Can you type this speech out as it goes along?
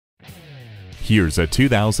Here's a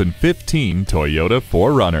 2015 Toyota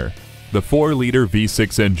 4Runner. The 4-liter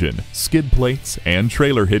V6 engine, skid plates, and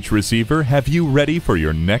trailer hitch receiver have you ready for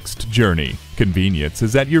your next journey. Convenience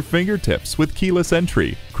is at your fingertips with keyless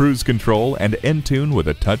entry, cruise control, and Entune with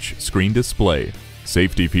a touch screen display.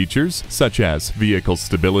 Safety features such as vehicle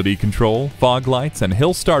stability control, fog lights, and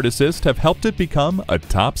hill start assist have helped it become a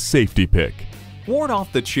top safety pick. Ward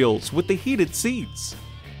off the chills with the heated seats.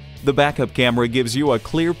 The backup camera gives you a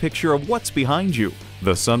clear picture of what's behind you.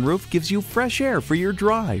 The sunroof gives you fresh air for your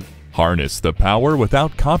drive. Harness the power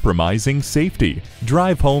without compromising safety.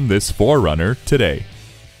 Drive home this 4Runner today.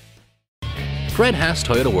 Fred Haas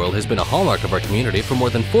Toyota World has been a hallmark of our community for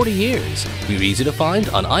more than 40 years. We're easy to find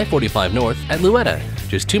on I-45 North at Louetta,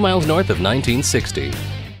 just 2 miles north of 1960.